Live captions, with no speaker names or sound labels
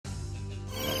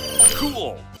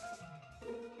Cool.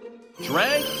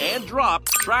 Drag and drop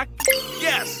track.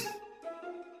 Yes.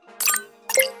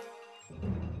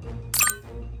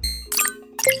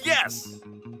 Yes.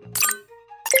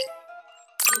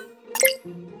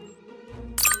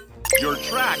 Your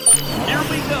track. Here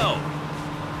we go.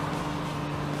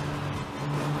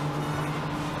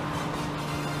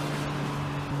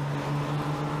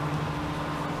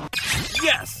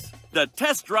 Yes, the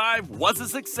test drive was a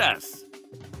success.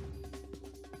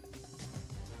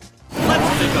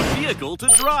 Let's pick a vehicle to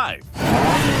drive.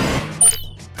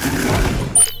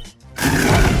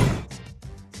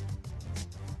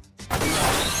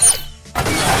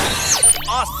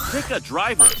 Pick a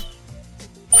driver.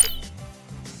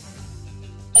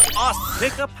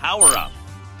 Pick a power-up.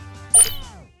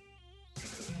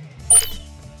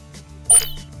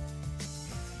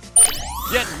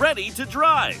 Get ready to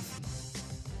drive.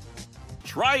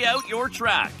 Try out your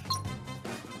track.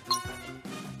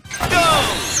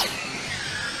 Go!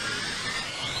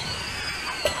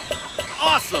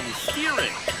 Awesome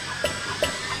steering.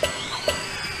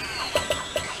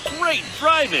 Great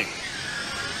driving.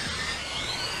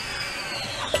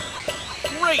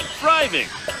 Great driving.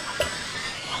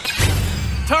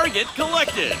 Target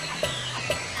collected.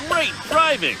 Great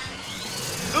driving.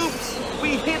 Oops,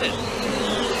 we hit it.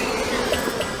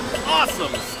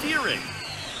 Awesome steering.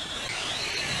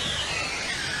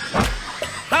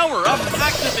 Power-up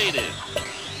activated.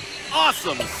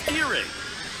 Awesome steering.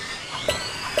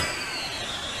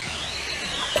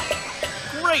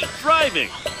 Great driving.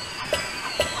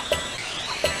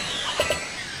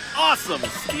 Awesome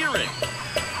steering.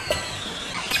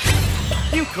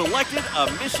 You collected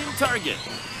a mission target.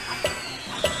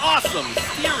 Awesome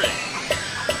steering.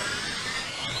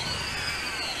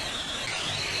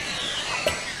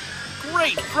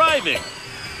 Great driving.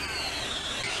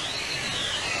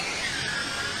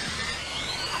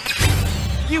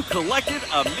 You collected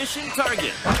a mission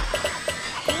target.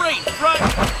 Great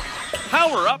driving.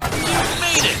 Power up, you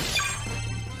made it.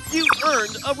 You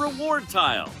earned a reward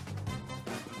tile.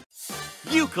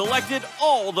 You collected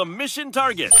all the mission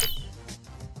targets.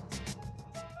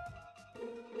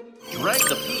 Drag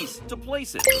the piece to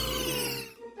place it.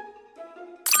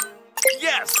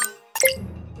 Yes!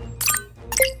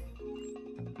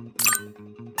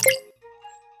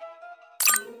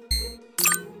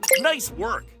 Nice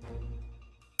work!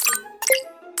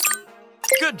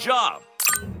 Good job!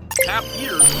 Tap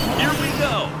here, here we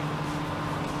go!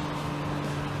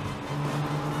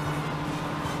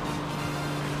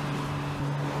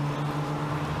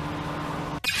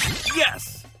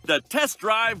 Yes! The test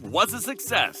drive was a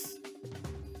success!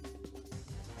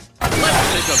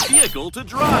 Let's pick a vehicle to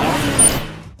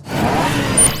drive.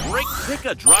 Pick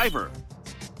a driver.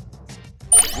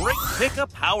 Pick a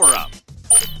power-up.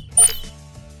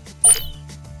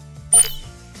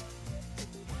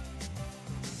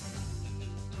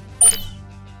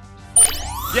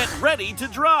 Get ready to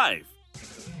drive.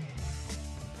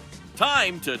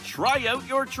 Time to try out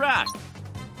your track.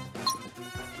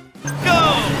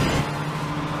 Go!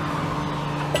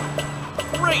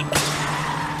 Great!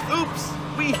 Oops!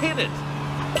 We hit it!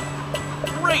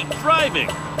 Great driving!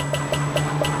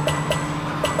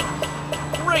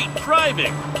 Great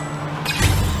driving!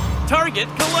 Target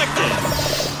collected!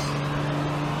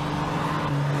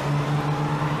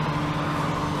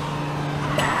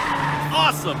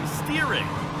 Awesome steering!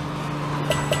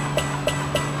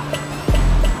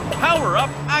 Power-up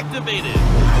activated!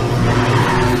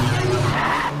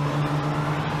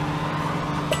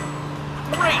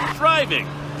 Great driving!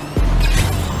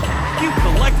 You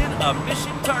collected a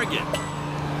mission target.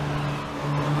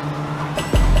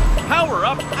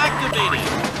 Power-up activated.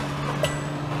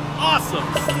 Awesome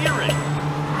steering.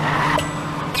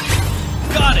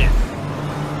 Got it.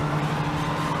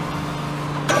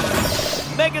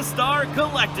 Megastar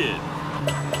collected.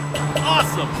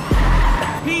 Awesome.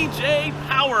 PJ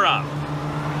power-up.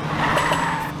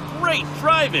 Great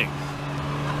driving.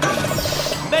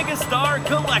 Megastar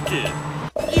collected.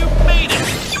 You made it.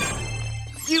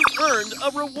 You earned a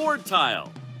reward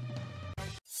tile.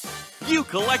 You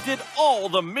collected all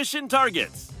the mission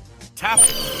targets. Tap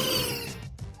it.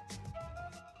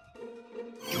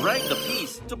 Drag the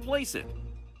piece to place it.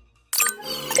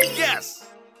 Yes!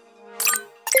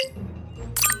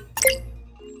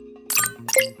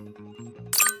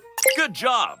 Good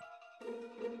job!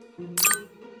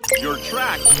 Your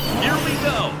track, here we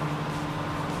go!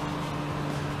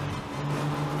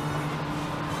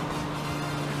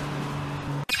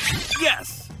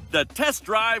 Yes! The test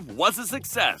drive was a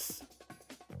success!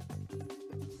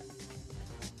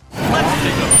 Let's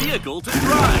pick a vehicle to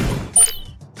drive!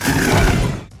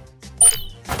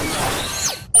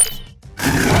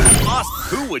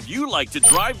 Who would you like to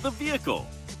drive the vehicle?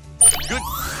 Good.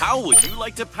 How would you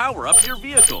like to power up your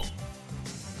vehicle?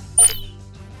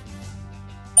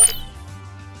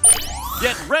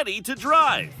 Get ready to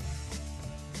drive.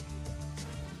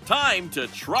 Time to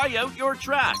try out your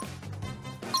track.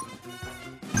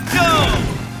 Go!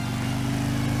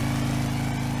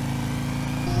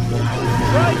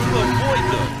 Try to avoid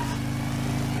those.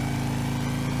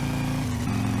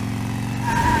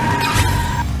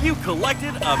 You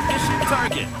collected a mission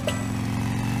target.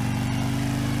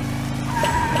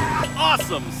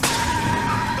 Awesome!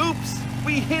 Oops,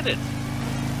 we hit it.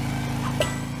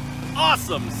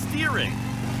 Awesome steering.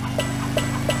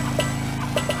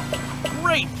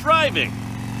 Great driving.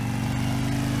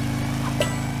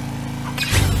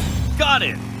 Got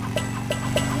it.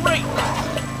 Great.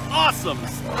 Awesome.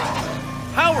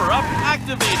 Power up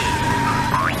activated.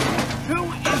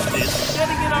 Who is this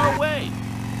getting in our way?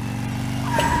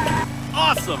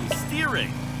 Awesome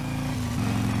steering.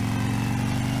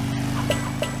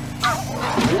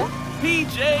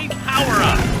 PJ Power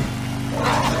Up.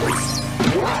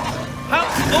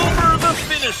 Over the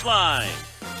finish line.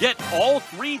 Get all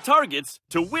 3 targets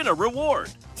to win a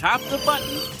reward. Tap the button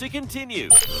to continue.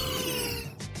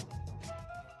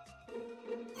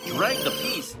 Drag the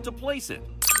piece to place it.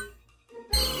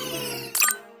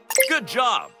 Good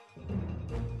job.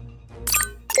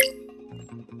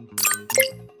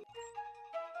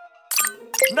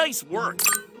 Nice work.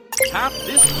 Tap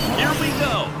this. Here we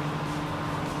go.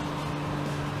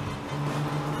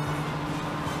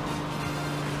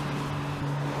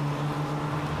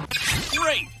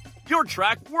 Great! Your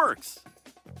track works.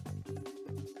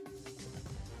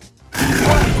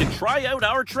 Before we can try out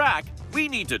our track, we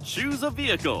need to choose a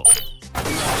vehicle.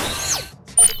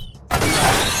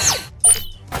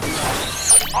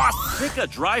 Awesome! Pick a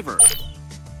driver.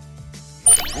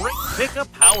 Great! Pick a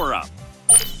power-up.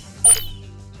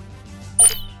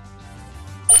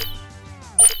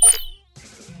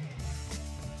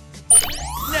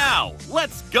 Now,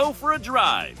 let's go for a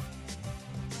drive.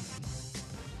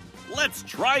 Let's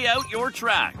try out your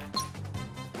track.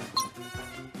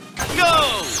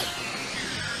 Go!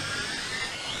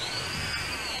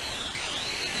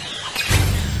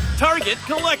 Target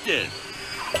collected.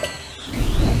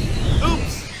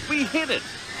 Oops, we hit it.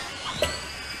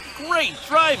 Great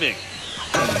driving.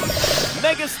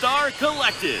 Megastar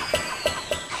collected.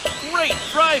 Great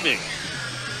driving.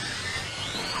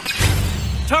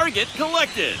 Target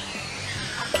collected.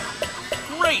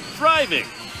 Great driving.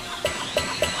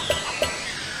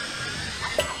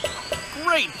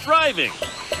 Great driving.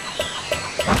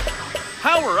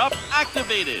 Power up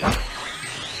activated.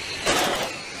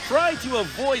 Try to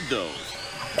avoid those.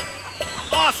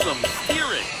 Awesome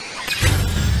steering.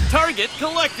 Target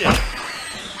collected.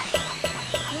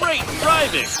 Great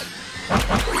driving.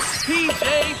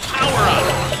 PJ Power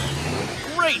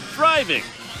Up. Great driving.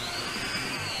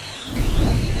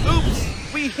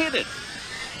 Oops, we hit it.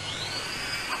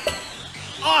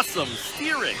 Awesome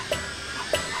steering.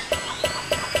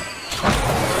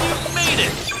 You made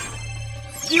it.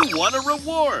 You won a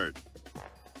reward.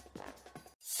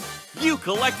 You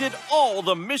collected all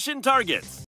the mission targets.